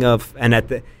nothing of, and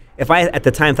if I at the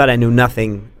time thought I knew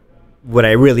nothing, what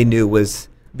I really knew was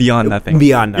beyond nothing.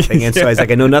 Beyond nothing. And so I was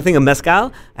like, I know nothing of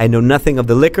mezcal. I know nothing of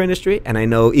the liquor industry, and I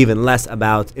know even less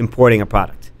about importing a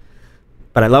product.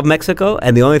 But I love Mexico,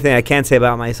 and the only thing I can say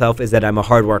about myself is that I'm a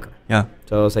hard worker. Yeah.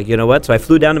 So I was like, you know what? So I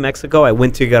flew down to Mexico. I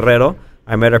went to Guerrero.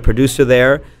 I met our producer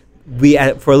there.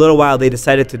 For a little while, they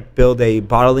decided to build a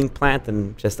bottling plant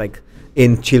and just like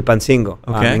in Chilpancingo,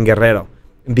 in Guerrero.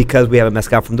 And because we have a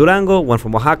mezcal from Durango, one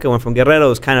from Oaxaca, one from Guerrero, it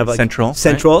was kind of like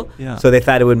central. Right? Yeah. So they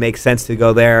thought it would make sense to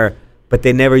go there, but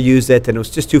they never used it, and it was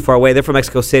just too far away. They're from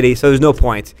Mexico City, so there's no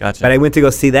point. Gotcha. But I went to go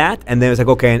see that, and then it was like,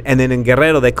 okay. And then in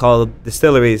Guerrero, they call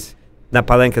distilleries, not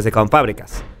palenques, they call them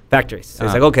fábricas, factories. So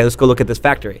it's like, okay, let's go look at this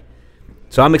factory.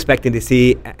 So I'm expecting to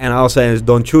see, and also there's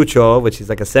Don Chucho, which is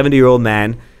like a 70-year-old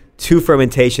man, 2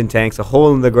 fermentation tanks, a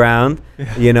hole in the ground,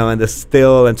 and the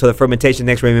still, and so the fermentation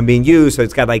tanks weren't even being used, so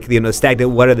it's got like,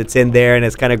 stagnant water that's in there, and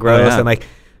it's kind of gross, and like,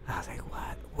 I was like,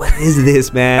 what is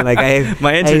this, man? Like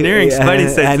my engineering spidey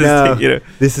senses.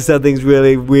 This is something's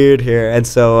really weird here. And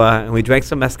so and we drank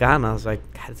some mezcal, and I was like,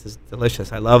 God, this is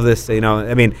delicious. I love this.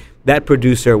 I mean, that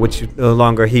producer, which no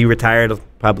longer, he retired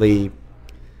probably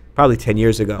 10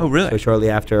 years ago. Oh, really? So shortly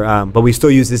after. But we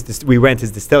still use this. We rent his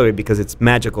distillery because it's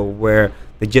magical, where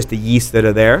just the yeast that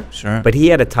are there. Sure. But he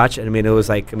had a touch. And it was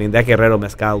like, that Guerrero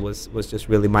mezcal was just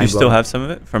really mind-blowing. Do you still have some of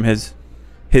it from his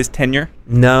tenure?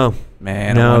 No.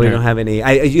 Man, no, we don't have any.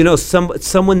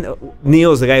 Someone,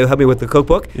 Neil's the guy who helped me with the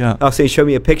cookbook. Yeah. Also, he showed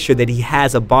me a picture that he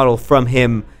has a bottle from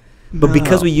him. But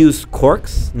because we use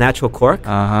corks, natural cork,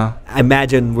 I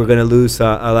imagine we're going to lose a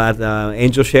lot of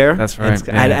angel share. That's right.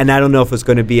 And I don't know if it's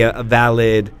going to be a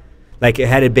valid, like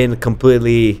had it been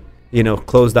completely,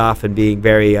 closed off and being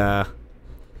very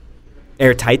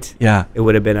airtight, it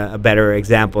would have been a better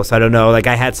example. So I don't know. Like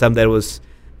I had some that was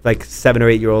like 7 or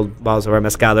 8 year old bottles of our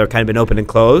mezcal that were kind of been open and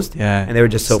closed. Yeah. And they were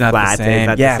just so flat. It's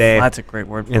not the same. Flat's a great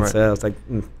word for it. And so I was like,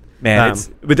 man,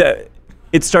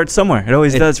 it starts somewhere. It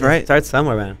always does, right? It starts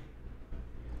somewhere, man.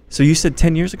 So you said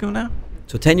 10 years ago now?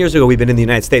 So 10 years ago, we've been in the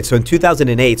United States. So in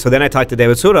 2008, so then I talked to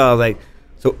David Sura. I was like,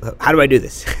 so how do I do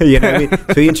this? You know what I mean?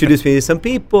 So he introduced me to some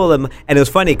people. And it was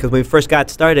funny because when we first got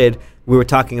started, we were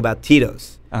talking about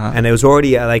Tito's. And it was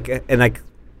already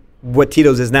what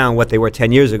Tito's is now and what they were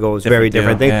 10 years ago was very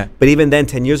different thing. Yeah. But even then,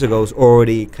 10 years ago, it was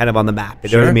already kind of on the map.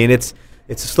 You know what I mean? It's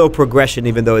a slow progression,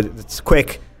 even though it's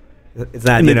quick. It's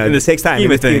not, it takes time. In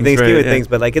the scheme of things,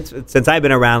 but like since I've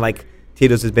been around, like,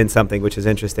 Tito's has been something which is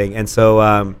interesting, and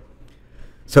so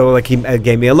like he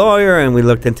gave me a lawyer, and we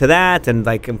looked into that, and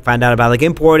like found out about like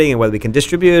importing and whether we can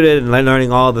distribute it, and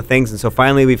learning all the things. And so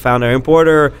finally, we found our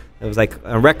importer. It was like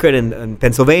a record in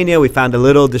Pennsylvania. We found a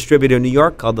little distributor in New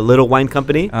York called the Little Wine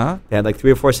Company. They had like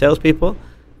 3 or 4 salespeople,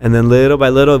 and then little by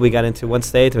little, we got into one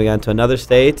state, and we got into another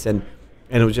state, and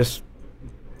it was just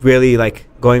really like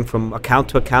going from account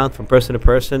to account, from person to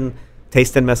person,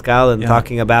 tasting mezcal and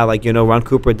talking about, like, Ron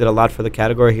Cooper did a lot for the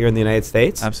category here in the United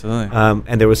States. Absolutely.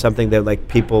 And there was something that, like,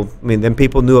 people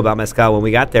knew about mezcal when we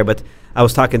got there. But I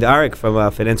was talking to Arik from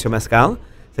Fidencio Mezcal.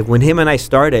 It's like when him and I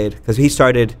started, because we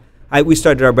started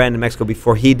our brand in Mexico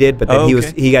before he did, but then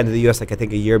he got into the U.S. like I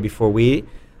think a year before we.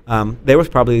 There was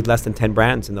probably less than 10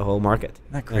 brands in the whole market.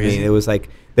 Not crazy. I mean, it was like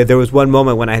there was one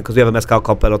moment because we have a mezcal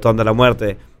called Pelotón de la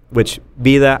Muerte, which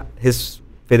Vida, his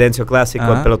Fidencio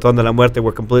Clásico and Pelotón de la Muerte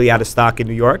were completely out of stock in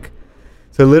New York.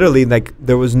 So literally, like,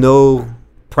 there was no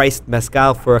priced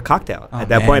mezcal for a cocktail at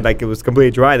that point. Like, it was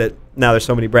completely dry. That now there's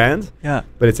so many brands. Yeah.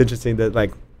 But it's interesting that,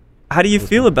 like, how do you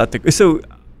feel about this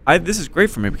is great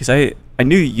for me because I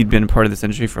knew you'd been a part of this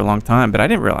industry for a long time, but I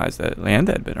didn't realize that Leyenda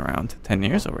had been around 10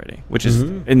 years already, which is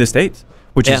in the States,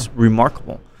 which is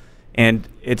remarkable. And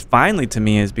it finally, to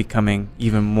me, is becoming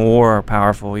even more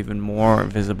powerful, even more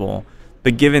visible.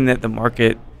 But given that the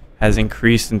market has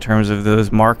increased in terms of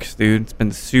those marks, dude, it's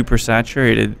been super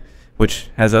saturated, which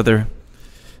has other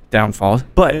downfalls.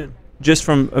 But just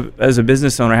from as a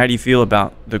business owner, how do you feel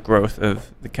about the growth of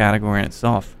the category in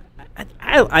itself?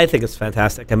 I think it's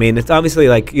fantastic. I mean, it's obviously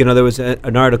like, there was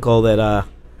an article that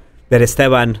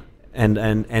Esteban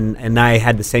and I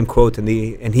had the same quote,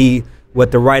 and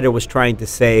what the writer was trying to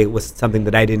say was something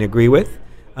that I didn't agree with.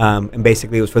 And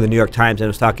basically it was for the New York Times, and it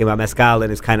was talking about mezcal,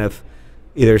 and it's kind of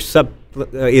either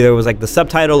it was like the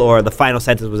subtitle or the final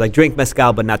sentence was like, drink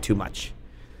mezcal but not too much.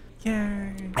 Yeah.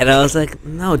 And I was like,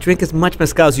 no, drink as much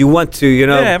mezcal as you want to,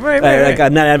 Yeah, right. Like,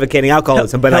 I'm not advocating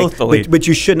alcoholism, but but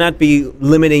you should not be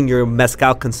limiting your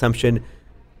mezcal consumption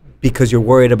because you're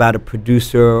worried about a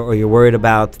producer or you're worried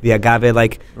about the agave.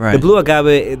 Like the blue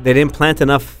agave, they didn't plant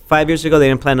enough 5 years ago. They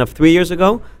didn't plant enough 3 years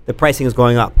ago. The pricing is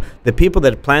going up. The people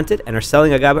that plant it and are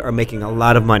selling agave are making a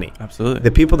lot of money. Absolutely.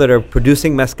 The people that are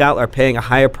producing mezcal are paying a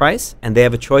higher price, and they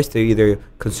have a choice to either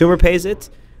consumer pays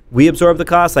it, we absorb the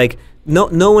cost. Like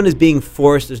no one is being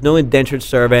forced. There's no indentured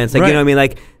servants. Like, you know what I mean?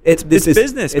 Like it's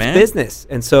business, man. It's business.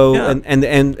 And so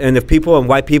and if people and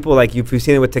white people, like we've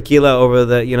seen it with tequila over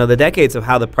the decades of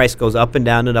how the price goes up and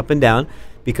down and up and down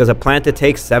because a plant that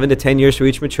takes 7 to 10 years to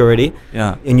reach maturity.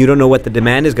 Yeah. And you don't know what the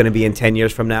demand is going to be in 10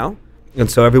 years from now.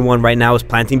 And so everyone right now is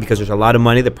planting because there's a lot of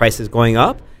money. The price is going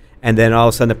up. And then all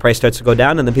of a sudden the price starts to go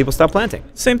down, and then people stop planting.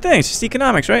 Same thing. It's just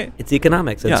economics, right? It's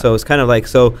economics. And so it's kind of like,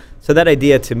 so that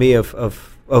idea to me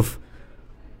of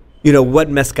what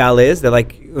mezcal is, that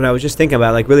like, when I was just thinking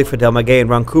about, like, really for Del Maguey and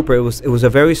Ron Cooper, it was a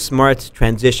very smart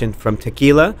transition from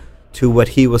tequila to what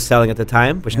he was selling at the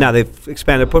time, which now they've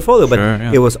expanded their portfolio. But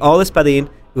it was all Espadín,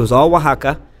 it was all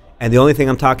Oaxaca, and the only thing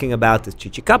I'm talking about is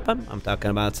Chichicapan. I'm talking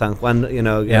about San Juan, I'm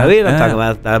talking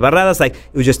about Barradas. Like,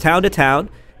 it was just town to town.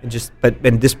 And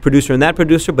this producer and that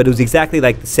producer, but it was exactly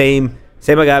like the same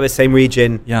same agave, same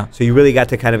region. Yeah. So you really got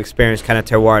to kind of experience kind of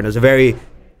terroir. And it was a very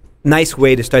nice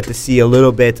way to start to see a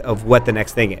little bit of what the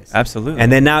next thing is. Absolutely.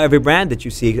 And then now every brand that you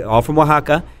see, all from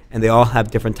Oaxaca, and they all have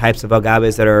different types of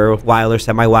agaves that are wild or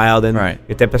semi-wild, and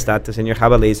your tepestatas and your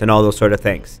jabalís and all those sort of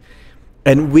things.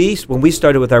 And when we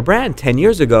started with our brand 10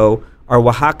 years ago, our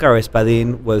Oaxaca or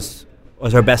Espadín was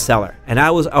our best seller. And I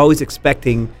was always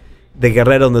expecting the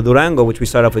Guerrero and the Durango, which we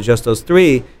started off with just those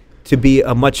three, to be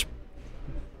a much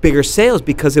bigger sales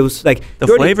because it was like... The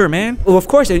flavor, man. Well, of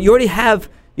course. And you already have...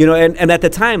 and at the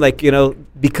time,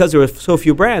 because there were so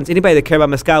few brands, anybody that cared about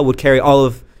mezcal would carry all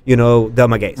of, Del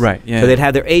Maguey's. Right, yeah. So they'd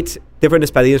have their 8 different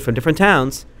espadillas from different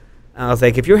towns. And I was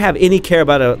like, if you have any care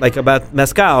about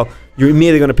mezcal, you're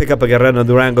immediately going to pick up a Guerrero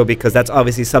Durango because that's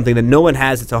obviously something that no one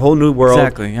has. It's a whole new world.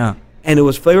 Exactly, yeah. And it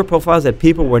was flavor profiles that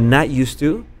people were not used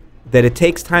to, that it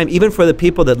takes time, even for the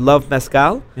people that love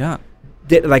mezcal. Yeah.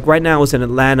 Right now, I was in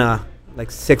Atlanta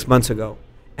 6 months ago.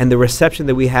 And the reception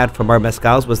that we had from our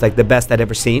mezcals was the best I'd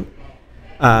ever seen.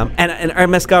 And our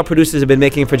mezcal producers have been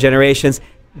making it for generations.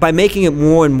 By making it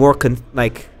more and more,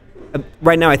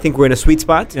 right now I think we're in a sweet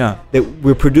spot. Yeah. That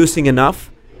we're producing enough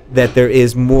that there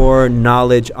is more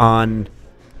knowledge on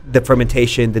the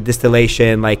fermentation, the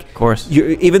distillation. Of course.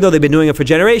 Even though they've been doing it for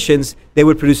generations, they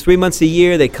would produce 3 months a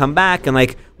year. They come back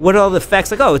and what are all the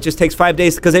effects? It just takes 5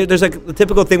 days because there's the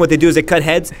typical thing. What they do is they cut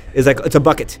heads. Is it's a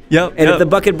bucket. Yep. And if the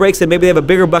bucket breaks, then maybe they have a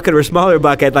bigger bucket or a smaller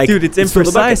bucket. Dude, it's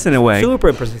imprecise in a way.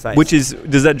 Super imprecise.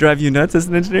 Does that drive you nuts as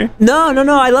an engineer? No.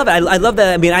 I love it. I love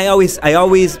that. I mean, I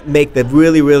always make the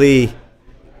really, really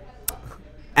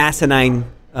asinine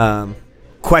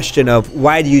question of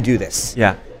why do you do this?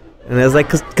 Yeah. And I was like,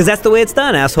 because that's the way it's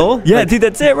done, asshole. Yeah, dude,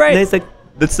 that's it, right? And it's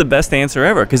that's the best answer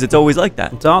ever because it's always like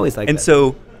that. It's always like that. And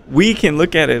so we can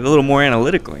look at it a little more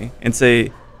analytically and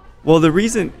say, well, the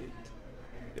reason...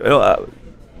 we'll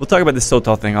talk about this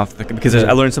Sotol thing because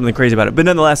I learned something crazy about it. But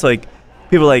nonetheless,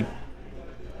 people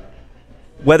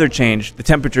weather change, the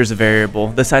temperature's a variable,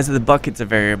 the size of the bucket's a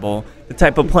variable, the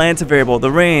type of plant's a variable, the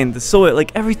rain, the soil,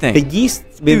 everything. The yeast,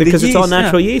 because it's all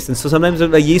natural yeast, and so sometimes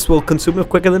a yeast will consume it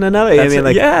quicker than another.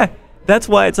 That's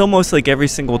why it's almost like every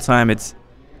single time it's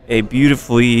a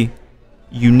beautifully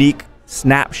unique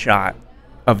snapshot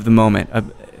of the moment,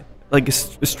 a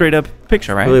straight up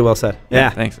picture, right? Really well said.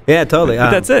 Yeah, thanks. Yeah, totally. But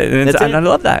that's it. And I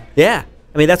love that. Yeah.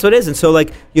 I mean, that's what it is. And so,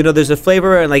 there's a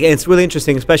flavor, and it's really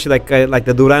interesting, especially like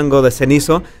the Durango, the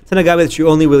Cenizo. It's an agave that you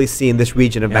only really see in this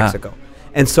region of Mexico.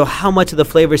 And so how much of the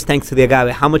flavor is thanks to the agave?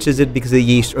 How much is it because of the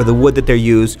yeast or the wood that they're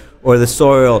used or the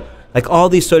soil? All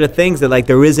these sort of things that,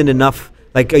 there isn't enough,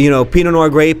 Pinot Noir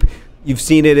grape. You've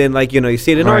seen it in, you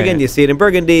see it in Oregon, you see it in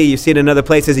Burgundy, you see it in other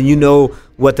places, and you know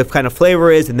what the kind of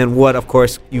flavor is, and then what, of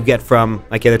course, you get from,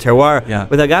 the terroir. Yeah.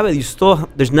 With agave,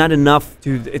 there's not enough.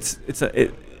 Dude,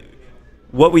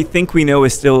 what we think we know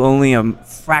is still only a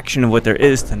fraction of what there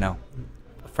is to know.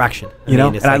 A fraction.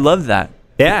 I love that.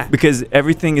 Yeah. Because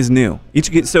everything is new.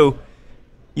 So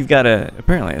you've got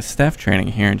apparently a staff training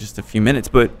here in just a few minutes,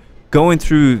 but going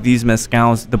through these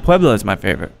mezcals, the Puebla is my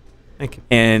favorite. Thank you.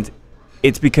 And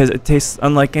it's because it tastes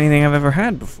unlike anything I've ever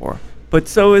had before. But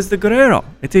so is the Guerrero.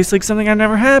 It tastes like something I've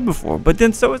never had before. But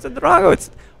then so is the Durango.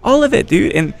 It's all of it,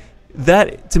 dude. And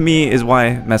that, to me, is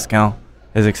why mezcal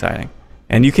is exciting.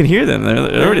 And you can hear them.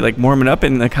 They're already warming up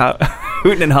and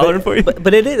hooting and hollering for you.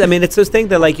 But it is. I mean, it's this thing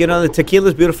that the tequila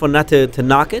is beautiful, not to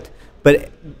knock it, but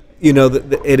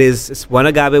it's one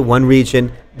agave, one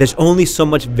region. There's only so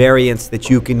much variance that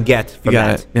you can get from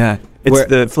that. Yeah. It's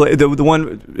the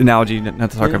one analogy,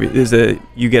 not to talk about it, is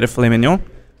you get a filet mignon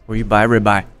or you buy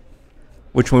ribeye.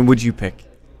 Which one would you pick?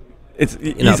 It's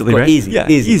easily, right?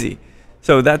 Easy.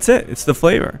 So that's it. It's the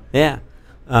flavor. Yeah.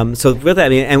 So with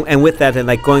that, and with that, and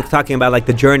talking about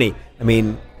the journey. I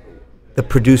mean, the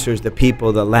producers, the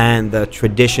people, the land, the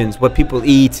traditions, what people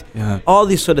eat, all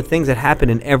these sort of things that happen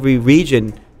in every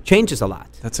region changes a lot.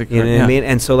 That's a you know what I mean.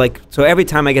 And so every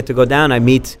time I get to go down, I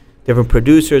meet different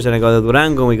producers, and I go to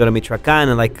Durango, and we go to Michoacán,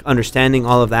 and understanding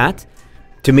all of that.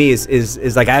 To me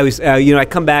is I always I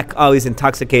come back always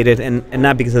intoxicated, and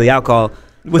not because of the alcohol,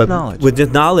 with knowledge, with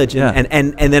just knowledge,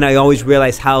 and then I always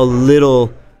realize how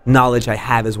little knowledge I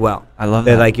have as well. I love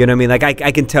that. You know what I mean?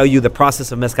 I can tell you the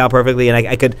process of mezcal perfectly, and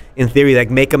I could, in theory,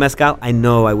 make a mezcal. I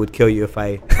know I would kill you if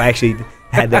I actually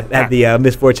had the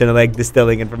misfortune of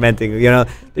distilling and fermenting.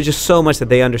 There's just so much that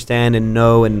they understand and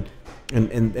know, and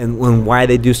why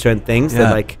they do certain things.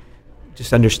 That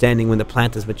just understanding when the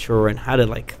plant is mature and how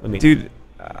to Dude,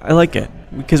 I like it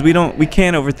because we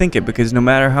can't overthink it, because no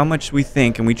matter how much we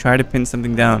think and we try to pin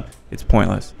something down, it's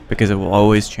pointless because it will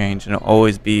always change and it'll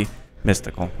always be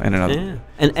mystical in another.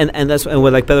 Yeah, and that's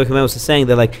what like Pedro Jimenez was saying.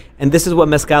 They're like, and this is what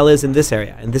mezcal is in this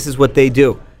area, and this is what they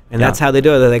do, and that's how they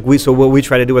do it. They're like, so what we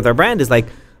try to do with our brand is like,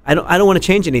 I don't want to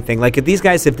change anything. Like if these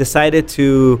guys have decided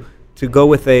to go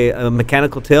with a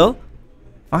mechanical till,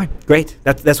 fine, great.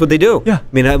 That's what they do. Yeah. I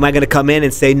mean, am I going to come in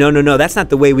and say no? That's not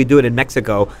the way we do it in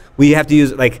Mexico. We have to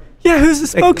use like. Yeah, who's the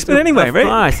spokesman anyway, right?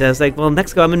 I was like, well,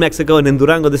 Mexico, I'm in Mexico, and in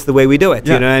Durango, this is the way we do it.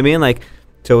 Yeah. You know what I mean? Like,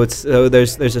 so it's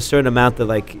there's a certain amount that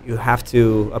like you have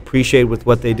to appreciate with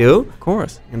what they do. Of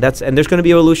course. And there's going to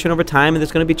be evolution over time, and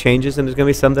there's going to be changes, and there's going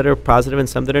to be some that are positive and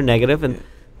some that are negative. And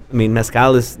I mean,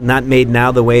 mezcal is not made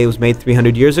now the way it was made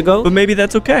 300 years ago. But maybe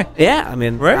that's okay. Yeah, I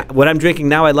mean, right? What I'm drinking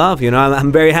now, I love. You know,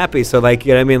 I'm very happy. So like,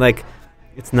 you know what I mean? Like,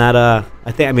 it's not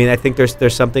I think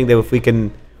there's something that if we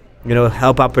can, you know,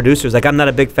 help out producers. Like I'm not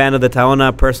a big fan of the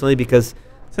Tahona personally because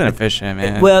it's inefficient,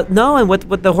 man. Well, no, and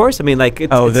with the horse, I mean, like the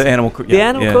animal. The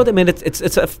animal cruelty. I mean, it's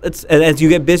and as you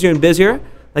get busier and busier,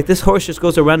 like this horse just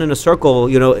goes around in a circle,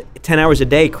 you know, 10 hours a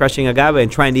day crushing agave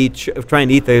and trying to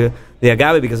eat the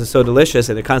agave because it's so delicious,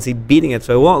 and they're constantly beating it,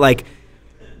 so it won't like.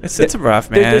 It's rough,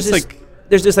 man.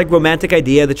 There's this like romantic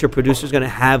idea that your producer's gonna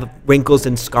have wrinkles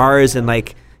and scars and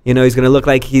like. You know, he's going to look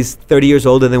like he's 30 years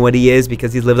older than what he is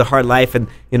because he's lived a hard life. And,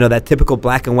 you know, that typical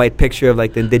black and white picture of,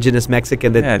 like, the indigenous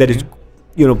Mexican that is,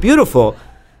 you know, beautiful.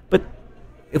 But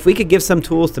if we could give some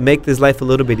tools to make this life a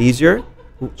little bit easier,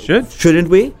 shouldn't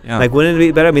we? Yeah. Like, wouldn't it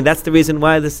be better? I mean, that's the reason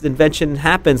why this invention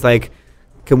happens. Like,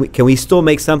 can we still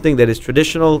make something that is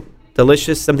traditional,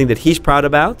 delicious, something that he's proud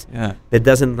about? Yeah. That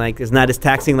doesn't, like, is not as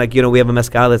taxing. Like, you know, we have a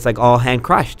mezcal that's, like, all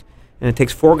hand-crushed. And it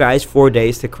takes 4 guys 4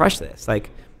 days to crush this.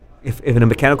 Like... If in a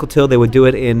mechanical till, they would do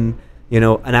it in, you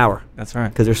know, an hour. That's right.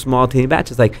 Because they're small, teeny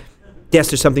batches. Like,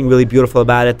 yes, there's something really beautiful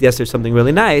about it. Yes, there's something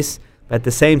really nice. But at the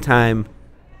same time,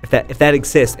 if that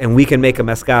exists and we can make a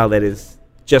mezcal that is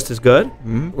just as good,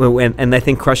 and I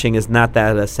think crushing is not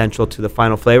that essential to the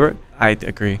final flavor. I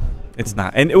agree. It's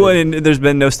not. And there's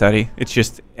been no study. It's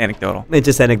just anecdotal. It's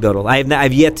just anecdotal.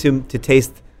 I've yet to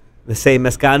taste the same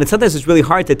mezcal. And sometimes it's really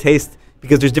hard to taste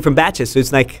because there's different batches. So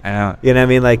it's like, I know. You know what I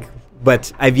mean? Like...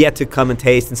 But I've yet to come and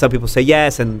taste, and some people say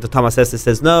yes, and the Thomas Estes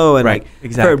says no, and right, like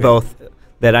exactly. I've heard both.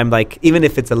 That I'm like, even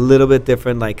if it's a little bit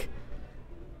different, like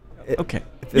okay,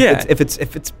 if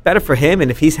it's better for him, and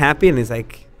if he's happy, and he's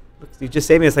like, look, you just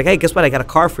say to me, it's like, hey, guess what? I got a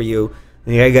car for you,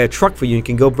 and I got a truck for you. You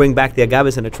can go bring back the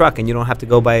agaves in a truck, and you don't have to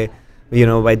go by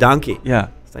donkey. Yeah.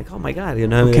 It's like, oh my God, you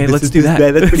know. Okay, let's do that.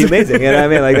 That's pretty amazing. You know what I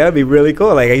mean? Like that would be really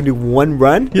cool. Like I can do one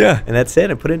run, and that's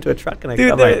it, and put it into a truck, and I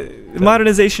come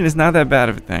modernization is not that bad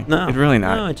of a thing. No, it's really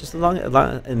not. No, it's just a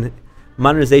lot, and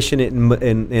modernization in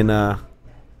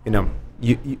you know,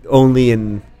 you only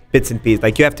in bits and pieces.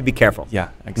 Like you have to be careful.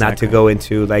 Yeah, exactly. Not to go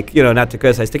into like not to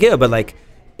criticize tequila, but like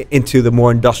into the more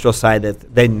industrial side.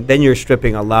 That then you're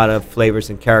stripping a lot of flavors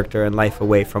and character and life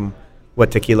away from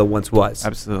what tequila once was.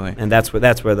 Absolutely. And that's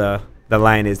where the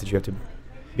line is that you have to be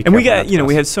and we got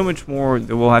we had so much more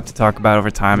that we'll have to talk about over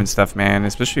time and stuff, man,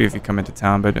 especially if you come into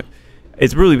town, but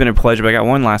it's really been a pleasure. But I got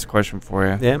one last question for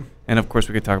you. Yeah. And of course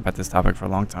we could talk about this topic for a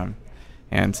long time,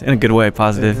 and in a good way,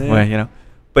 positive way, you know.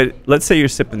 But let's say you're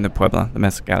sipping the Puebla, the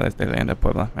Mezcal de Leyenda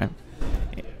Puebla,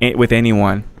 right? With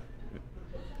anyone,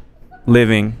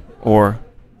 living or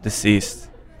deceased,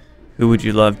 who would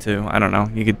you love to? I don't know.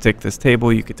 You could take this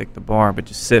table, you could take the bar, but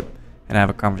just sip and have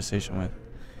a conversation with.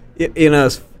 You know,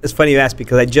 it's funny you ask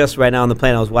because I just right now on the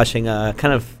plane I was watching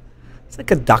it's like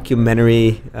a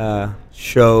documentary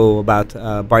show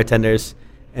about bartenders,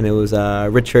 and it was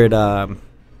Richard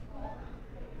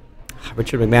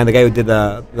McMahon, the guy who did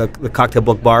the Cocktail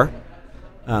Book Bar.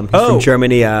 He's from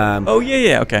Germany.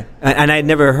 Okay. And I'd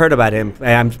never heard about him.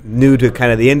 I'm new to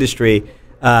kind of the industry.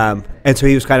 And so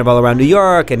he was kind of all around New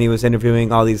York, and he was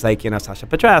interviewing all these, like, Sasha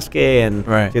Petrasky and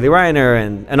Julie Reiner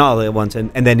and all the ones.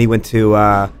 And then he went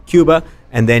to Cuba,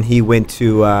 and then he went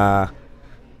to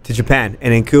Japan.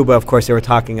 And in Cuba, of course, they were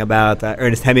talking about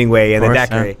Ernest Hemingway and the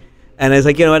daiquiri. Yeah. And I was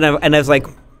like, and I was like,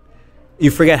 I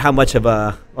forget how much of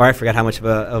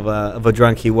a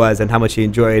drunk he was and how much he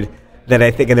enjoyed that,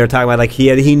 I think. And they were talking about, like,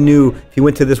 he knew if he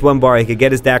went to this one bar, he could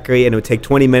get his daiquiri, and it would take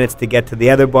 20 minutes to get to the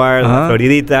other bar, La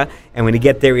Floridita. And when he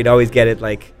get there, he'd always get it,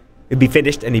 like, it'd be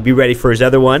finished, and he'd be ready for his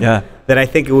other one. Yeah. That I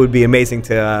think it would be amazing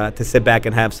to sit back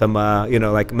and have some,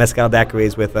 like mezcal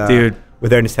daiquiris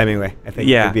with Ernest Hemingway. I think.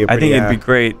 Yeah, I think it'd be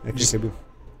great.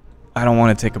 I don't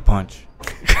want to take a punch.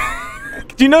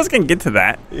 Do you know it's gonna get to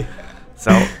that? Yeah.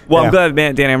 So, I'm glad,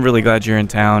 man, Danny. I'm really glad you're in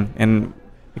town, and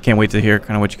I can't wait to hear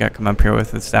kind of what you got come up here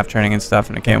with the staff training and stuff,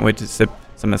 and I can't wait to sip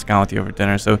some mezcal with you over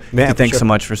dinner. So, thanks so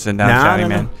much for sitting down and chatting,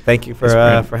 man. Thank you for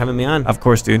having me on. Of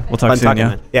course, dude. We'll talk soon. Yeah,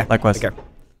 man. Yeah, likewise. Take care.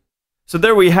 So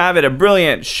there we have it, a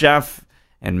brilliant chef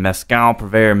and mezcal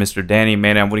purveyor, Mr. Danny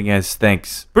Maynard. What do you guys think?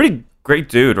 Pretty great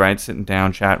dude, right? Sitting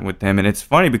down, chatting with him. And it's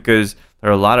funny because there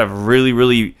are a lot of really,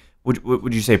 really,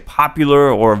 would you say,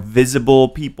 popular or visible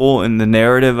people in the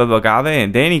narrative of agave.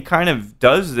 And Danny kind of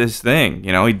does this thing.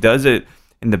 You know, he does it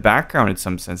in the background in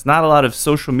some sense. Not a lot of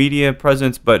social media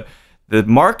presence, but the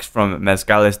marks from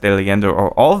Mezcales de Leyenda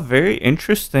are all very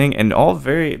interesting and all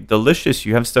very delicious.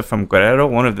 You have stuff from Guerrero,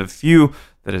 one of the few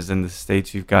that is in the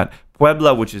States. You've got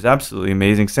Puebla, which is absolutely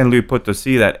amazing. San Luis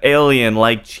Potosí, that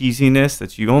alien-like cheesiness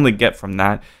that you only get from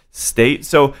that state.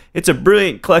 So it's a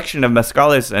brilliant collection of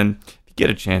mezcales, and if you get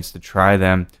a chance to try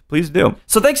them, please do.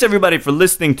 So thanks everybody for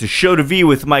listening to Show to V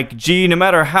with Mike G. No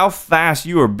matter how fast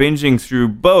you are binging through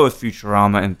both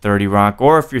Futurama and 30 Rock,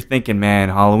 or if you're thinking, man,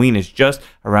 Halloween is just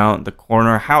around the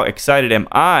corner, how excited am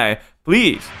I?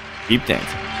 Please keep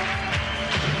dancing.